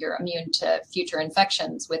meaning that you're immune to future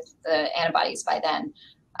infections with the antibodies by then.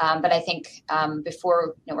 But I think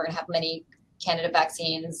before, we're going to have many candidate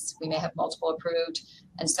vaccines. We may have multiple approved,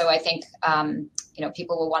 and so I think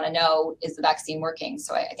people will want to know, is the vaccine working?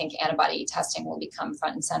 So I think antibody testing will become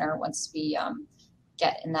front and center once we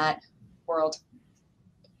get in that world.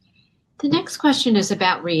 The next question is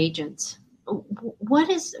about reagents.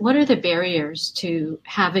 What are the barriers to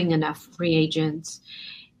having enough reagents?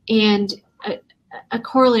 And a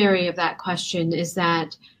corollary of that question is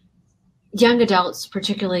that young adults,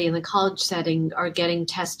 particularly in the college setting, are getting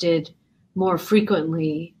tested more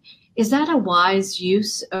frequently. Is that a wise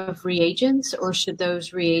use of reagents, or should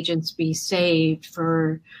those reagents be saved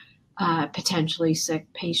for potentially sick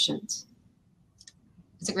patients?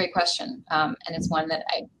 It's a great question, and it's one that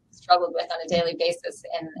I struggled with on a daily basis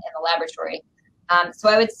in the laboratory. So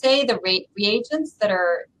I would say the reagents that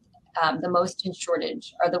are the most in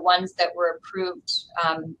shortage are the ones that were approved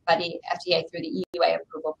by the FDA through the EUA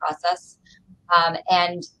approval process.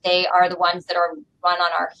 And they are the ones that are run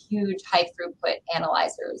on our huge high throughput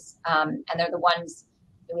analyzers. And they're the ones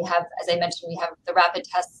that we have, as I mentioned, we have the rapid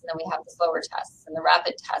tests and then we have the slower tests. And the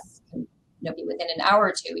rapid tests can be within an hour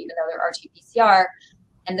or two, even though they're RT-PCR.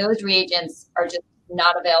 And those reagents are just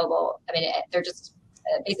not available. I mean, they're just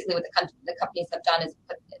basically what the companies have done is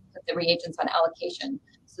put the reagents on allocation.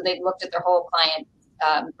 So they've looked at their whole client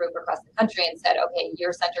group across the country and said, okay,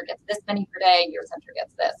 your center gets this many per day, your center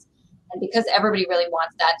gets this. And because everybody really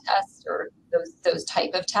wants that test or those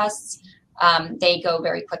type of tests, they go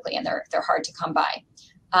very quickly and they're hard to come by.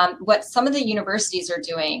 What some of the universities are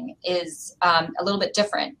doing is a little bit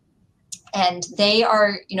different. And they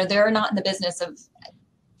are, they're not in the business of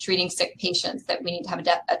treating sick patients that we need to have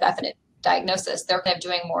a definite diagnosis. They're kind of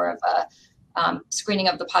doing more of a screening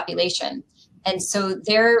of the population. And so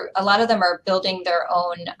a lot of them are building their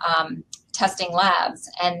own testing labs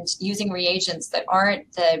and using reagents that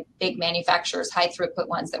aren't the big manufacturers, high throughput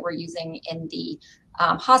ones that we're using in the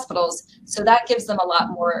hospitals. So that gives them a lot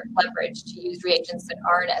more leverage to use reagents that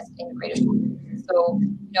aren't as integrated. So,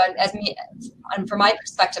 and from my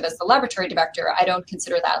perspective as the laboratory director, I don't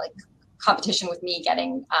consider that like competition with me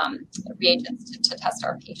getting reagents to test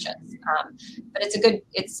our patients. But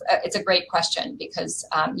it's a great question because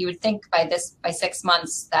you would think by 6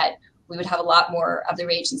 months that we would have a lot more of the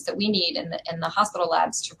reagents that we need in the hospital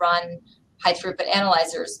labs to run high throughput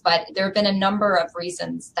analyzers. But there have been a number of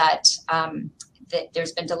reasons that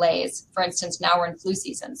there's been delays. For instance, now we're in flu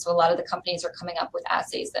season. So a lot of the companies are coming up with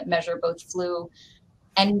assays that measure both flu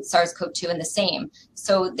and SARS-CoV-2 in the same.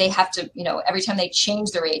 So they have to, every time they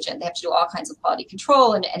change the reagent, they have to do all kinds of quality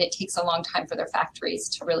control. And it takes a long time for their factories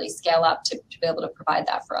to really scale up to be able to provide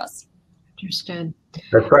that for us. Understood.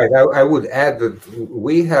 That's right. I would add that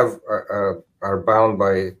we are bound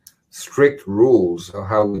by strict rules of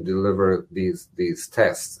how we deliver these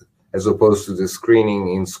tests, as opposed to the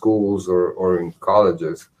screening in schools or in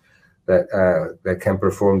colleges that can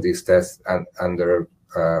perform these tests under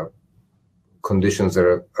conditions that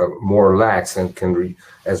are more lax and can,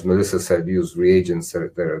 as Melissa said, use reagents that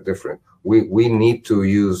are different. We need to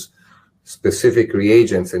use specific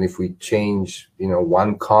reagents, and if we change,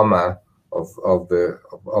 1 comma of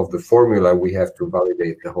the formula, we have to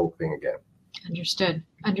validate the whole thing again.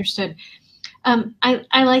 Understood.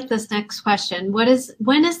 I like this next question. When is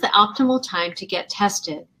the optimal time to get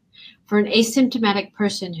tested for an asymptomatic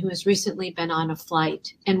person who has recently been on a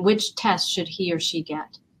flight, and which test should he or she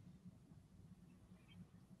get?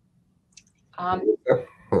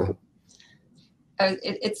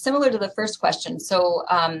 It's similar to the first question. So,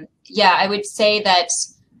 I would say that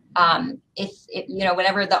if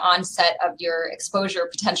whenever the onset of your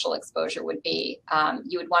potential exposure would be,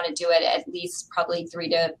 you would want to do it at least probably 3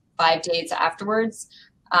 to 5 days afterwards,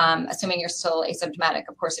 assuming you're still asymptomatic.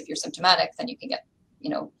 Of course, if you're symptomatic, then you can get,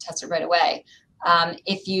 tested right away.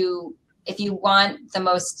 If you want the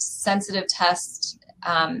most sensitive test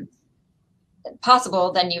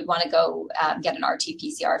possible, then you'd want to go get an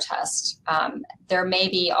RT-PCR test. There may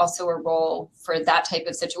be also a role for that type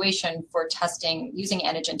of situation for testing using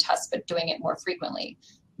antigen tests, but doing it more frequently.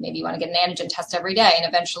 Maybe you want to get an antigen test every day, and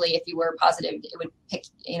eventually, if you were positive, it would pick,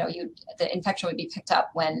 the infection would be picked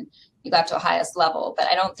up when you got to a highest level. But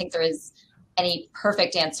I don't think there is any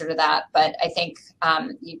perfect answer to that. But I think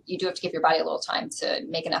you do have to give your body a little time to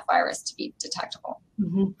make enough virus to be detectable.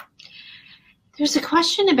 Mm-hmm. There's a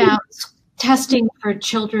question about testing for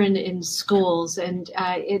children in schools, and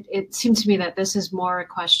it seems to me that this is more a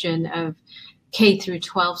question of K through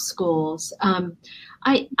 12 schools.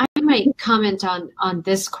 I might comment on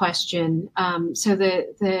this question. So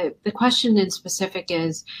the question in specific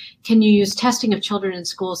is, can you use testing of children in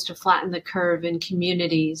schools to flatten the curve in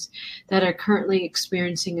communities that are currently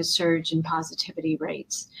experiencing a surge in positivity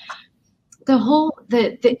rates?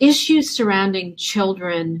 The issues surrounding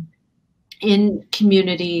children in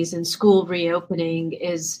communities and school reopening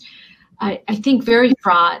is, I think, very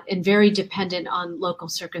fraught and very dependent on local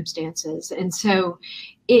circumstances. And so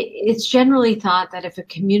it's generally thought that if a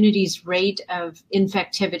community's rate of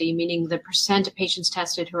infectivity, meaning the percent of patients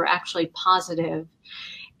tested who are actually positive,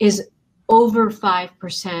 is over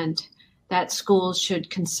 5%, that schools should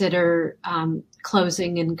consider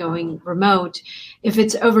closing and going remote. If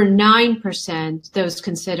it's over 9%, those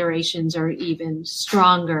considerations are even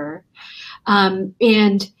stronger. The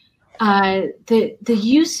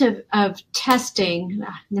use of testing,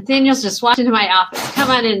 Nathaniel's just walked into my office. Come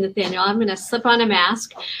on in, Nathaniel. I'm going to slip on a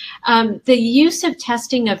mask. The use of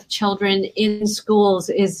testing of children in schools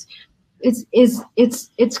is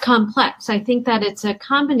complex. I think that it's a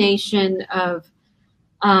combination of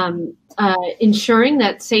ensuring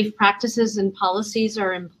that safe practices and policies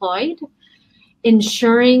are employed,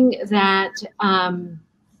 ensuring that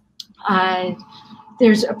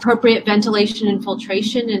there's appropriate ventilation and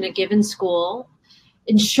filtration in a given school,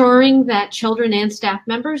 ensuring that children and staff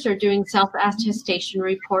members are doing self-attestation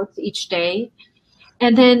reports each day,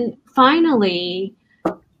 and then finally,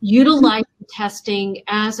 utilize testing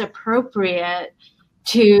as appropriate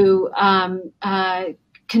to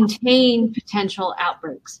contain potential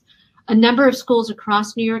outbreaks. A number of schools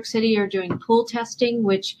across New York City are doing pool testing,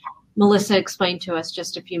 which Melissa explained to us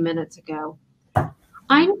just a few minutes ago.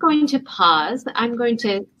 I'm going to pause. I'm going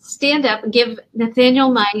to stand up and give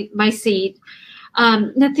Nathaniel my seat.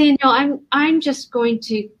 Nathaniel, I'm just going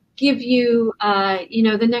to give you,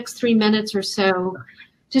 the next 3 minutes or so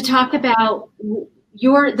to talk about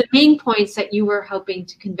the main points that you were hoping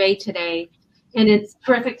to convey today. And it's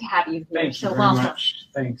terrific to have you here. Thank you very much.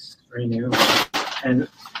 Thanks, Rainu. And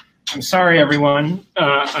I'm sorry, everyone.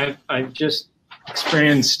 I've just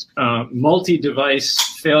experienced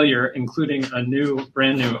multi-device failure, including a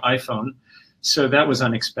brand new iPhone. So that was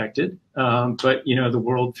unexpected. But the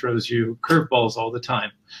world throws you curveballs all the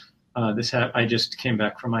time. I just came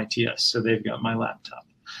back from ITS, so they've got my laptop.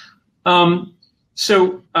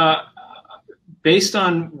 Based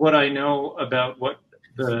on what I know about what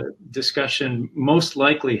the discussion most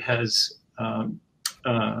likely has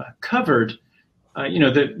covered,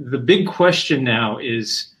 the big question now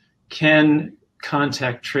is, can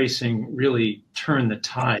contact tracing really turn the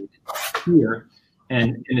tide here?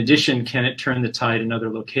 And in addition, can it turn the tide in other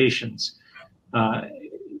locations?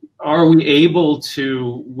 Are we able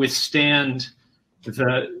to withstand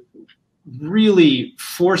the really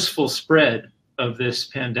forceful spread of this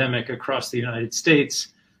pandemic across the United States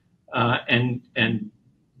and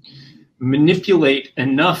manipulate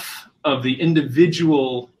enough of the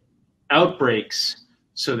individual outbreaks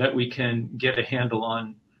so that we can get a handle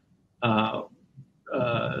on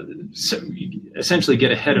essentially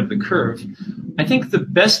get ahead of the curve? I think the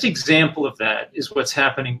best example of that is what's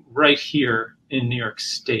happening right here in New York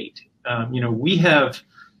State.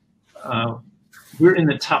 We're in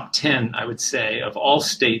the top 10, I would say, of all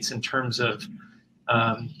states in terms of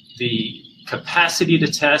the capacity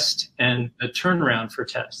to test and the turnaround for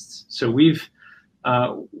tests. So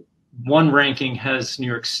one ranking has New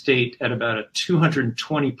York State at about a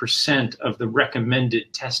 220% of the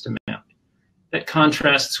recommended test amount. That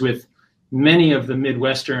contrasts with many of the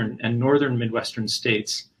Midwestern and Northern Midwestern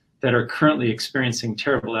states that are currently experiencing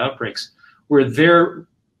terrible outbreaks, where their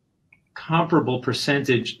comparable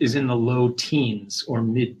percentage is in the low teens or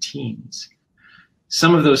mid-teens.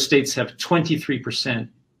 Some of those states have 23%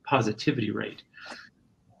 positivity rate.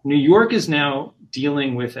 New York is now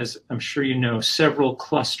dealing with, as I'm sure you know, several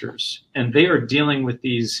clusters, and they are dealing with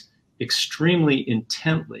these extremely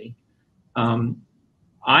intently.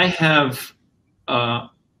 I have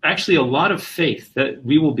actually a lot of faith that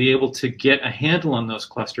we will be able to get a handle on those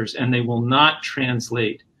clusters, and they will not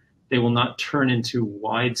translate, they will not turn into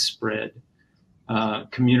widespread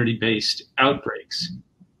community-based outbreaks.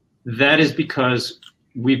 That is because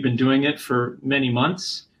we've been doing it for many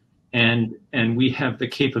months, and we have the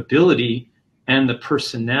capability and the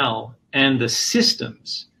personnel and the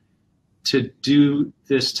systems to do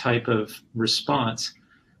this type of response.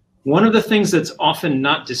 One of the things that's often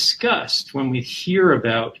not discussed when we hear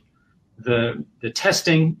about the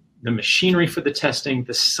testing, the machinery for the testing,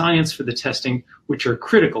 the science for the testing, which are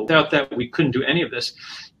critical. Without that, we couldn't do any of this.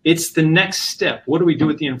 It's the next step. What do we do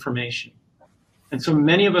with the information? And so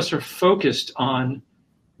many of us are focused on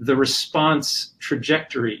the response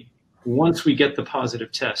trajectory once we get the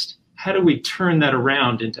positive test? How do we turn that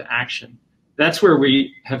around into action? That's where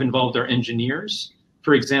we have involved our engineers.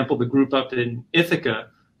 For example, the group up in Ithaca,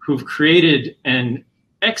 who've created and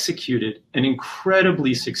executed an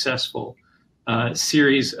incredibly successful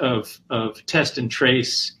series of test and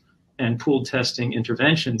trace and pooled testing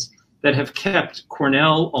interventions that have kept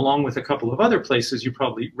Cornell, along with a couple of other places, you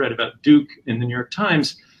probably read about Duke in the New York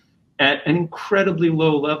Times, at an incredibly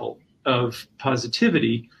low level of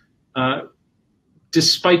positivity,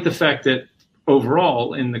 despite the fact that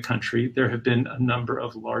overall in the country, there have been a number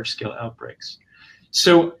of large-scale outbreaks.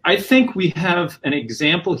 So I think we have an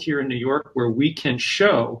example here in New York where we can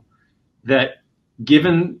show that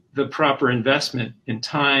given the proper investment in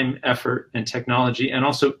time, effort, and technology, and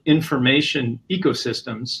also information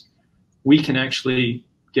ecosystems, we can actually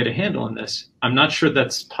get a handle on this. I'm not sure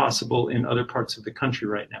that's possible in other parts of the country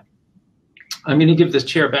right now. I'm going to give this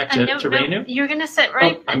chair back to Rainu. You're going to sit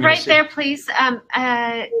right there, please.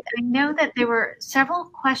 I know that there were several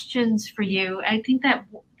questions for you. I think that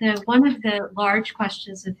one of the large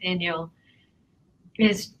questions, Nathaniel,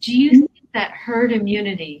 is do you think that herd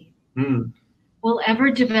immunity will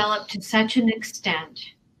ever develop to such an extent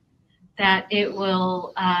that it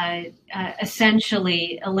will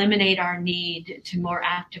essentially eliminate our need to more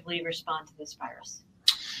actively respond to this virus?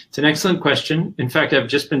 It's an excellent question. In fact, I've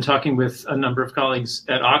just been talking with a number of colleagues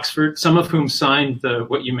at Oxford, some of whom signed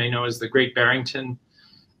what you may know as the Great Barrington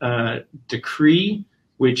Decree,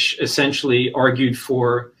 which essentially argued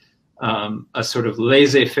for a sort of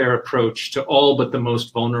laissez-faire approach to all but the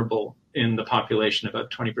most vulnerable in the population,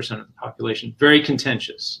 about 20% of the population. Very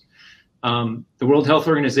contentious. The World Health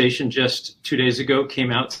Organization just 2 days ago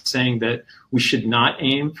came out saying that we should not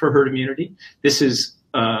aim for herd immunity. This is,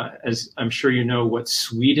 as I'm sure you know, what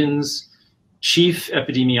Sweden's chief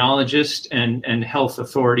epidemiologist and health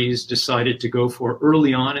authorities decided to go for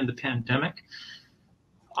early on in the pandemic.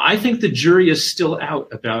 I think the jury is still out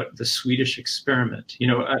about the Swedish experiment. You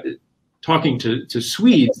know, talking to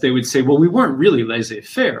Swedes, they would say, well, we weren't really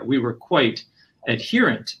laissez-faire. We were quite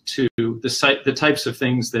adherent to the types of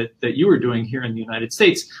things that you were doing here in the United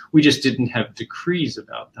States. We just didn't have decrees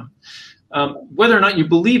about them. Whether or not you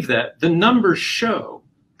believe that, the numbers show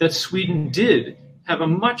that Sweden did have a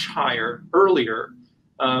much higher, earlier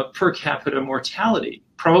per capita mortality,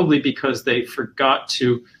 probably because they forgot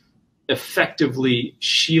to effectively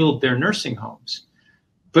shield their nursing homes.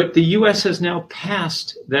 But the US has now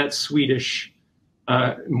passed that Swedish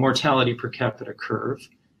mortality per capita curve,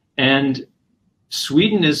 and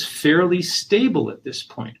Sweden is fairly stable at this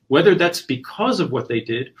point. Whether that's because of what they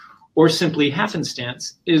did or simply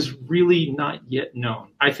happenstance is really not yet known.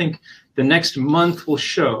 I think the next month will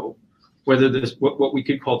show whether this, what we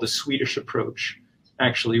could call the Swedish approach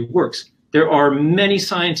actually works. There are many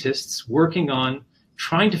scientists working on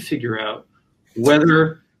trying to figure out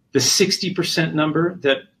whether the 60% number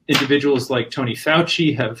that individuals like Tony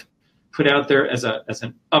Fauci have put out there as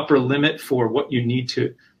an upper limit for what you need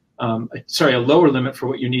to, a lower limit for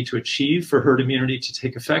what you need to achieve for herd immunity to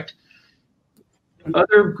take effect.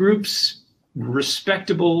 Other groups,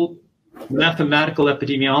 respectable mathematical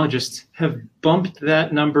epidemiologists, have bumped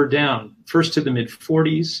that number down, first to the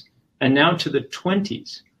mid-40s and now to the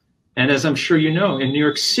 20s. And as I'm sure you know, in New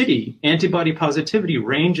York City, antibody positivity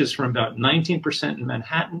ranges from about 19% in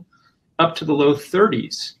Manhattan up to the low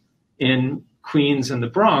 30s in Queens and the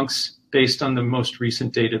Bronx, based on the most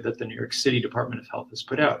recent data that the New York City Department of Health has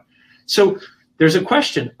put out. So there's a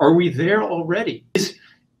question, are we there already?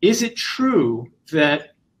 Is it true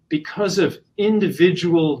that because of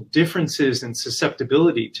individual differences in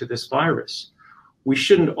susceptibility to this virus, we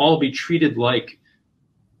shouldn't all be treated like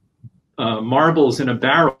marbles in a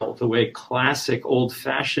barrel, the way classic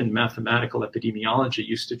old-fashioned mathematical epidemiology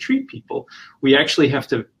used to treat people? We actually have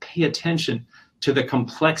to pay attention to the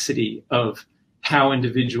complexity of how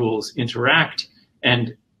individuals interact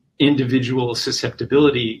and individual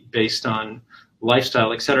susceptibility based on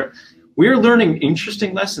lifestyle, et cetera. We're learning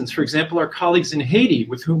interesting lessons. For example, our colleagues in Haiti,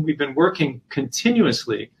 with whom we've been working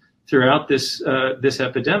continuously throughout this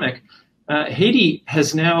epidemic, Haiti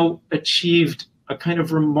has now achieved a kind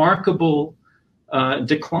of remarkable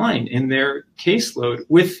decline in their caseload,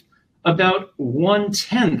 with about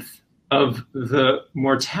 1/10 of the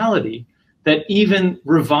mortality that even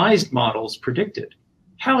revised models predicted.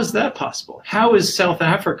 How is that possible? How has South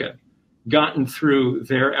Africa gotten through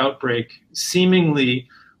their outbreak seemingly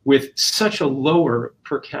with such a lower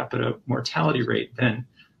per capita mortality rate than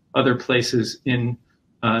other places in,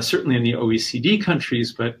 certainly in the OECD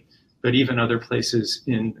countries, but even other places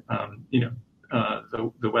in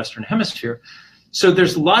the Western Hemisphere? So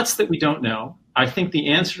there's lots that we don't know. I think the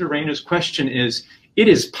answer to Rainu's question is it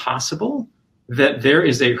is possible that there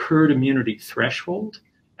is a herd immunity threshold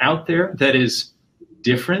out there that is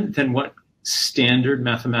different than what standard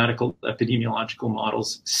mathematical epidemiological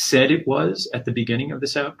models said it was at the beginning of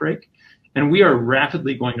this outbreak. And we are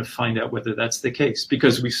rapidly going to find out whether that's the case,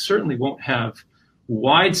 because we certainly won't have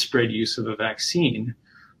widespread use of a vaccine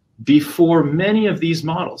before many of these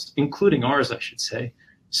models, including ours, I should say,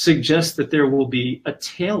 suggest that there will be a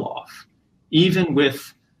tail off, even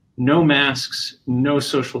with no masks, no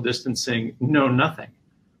social distancing, no nothing.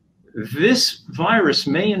 This virus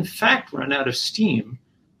may in fact run out of steam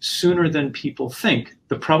sooner than people think.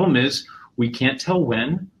 The problem is we can't tell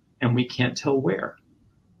when and we can't tell where.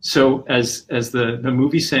 So as the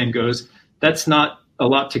movie saying goes, that's not a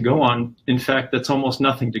lot to go on. In fact, that's almost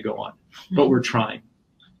nothing to go on, but we're trying.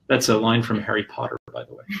 That's a line from Harry Potter, by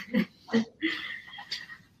the way.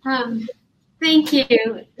 Thank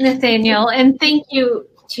you, Nathaniel, and thank you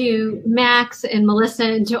to Max and Melissa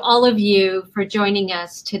and to all of you for joining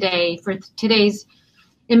us today for today's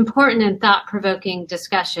important and thought-provoking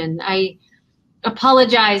discussion. I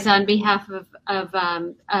apologize on behalf of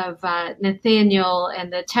Nathaniel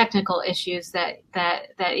and the technical issues that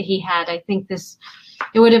he had. I think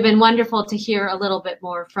it would have been wonderful to hear a little bit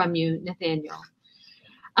more from you, Nathaniel.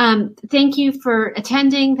 Thank you for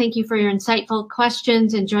attending. Thank you for your insightful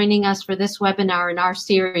questions and joining us for this webinar in our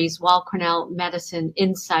series, Weill Cornell Medicine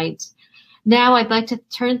Insights. Now I'd like to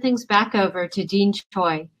turn things back over to Dean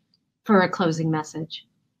Choi for a closing message.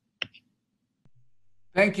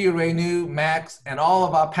 Thank you, Rainu, Max, and all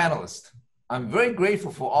of our panelists. I'm very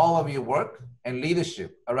grateful for all of your work and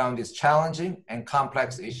leadership around these challenging and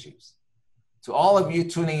complex issues. To all of you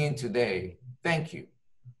tuning in today, thank you.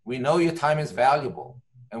 We know your time is valuable,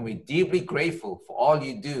 and we're deeply grateful for all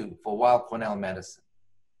you do for Weill Cornell Medicine.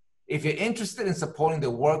 If you're interested in supporting the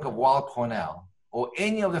work of Weill Cornell or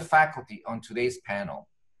any of the faculty on today's panel,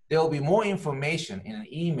 there will be more information in an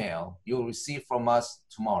email you'll receive from us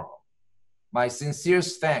tomorrow. My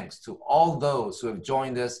sincerest thanks to all those who have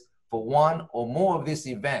joined us for one or more of these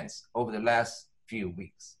events over the last few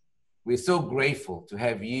weeks. We're so grateful to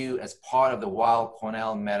have you as part of the Weill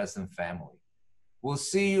Cornell Medicine family. We'll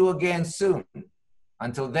see you again soon.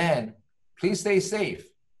 Until then, please stay safe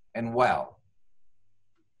and well.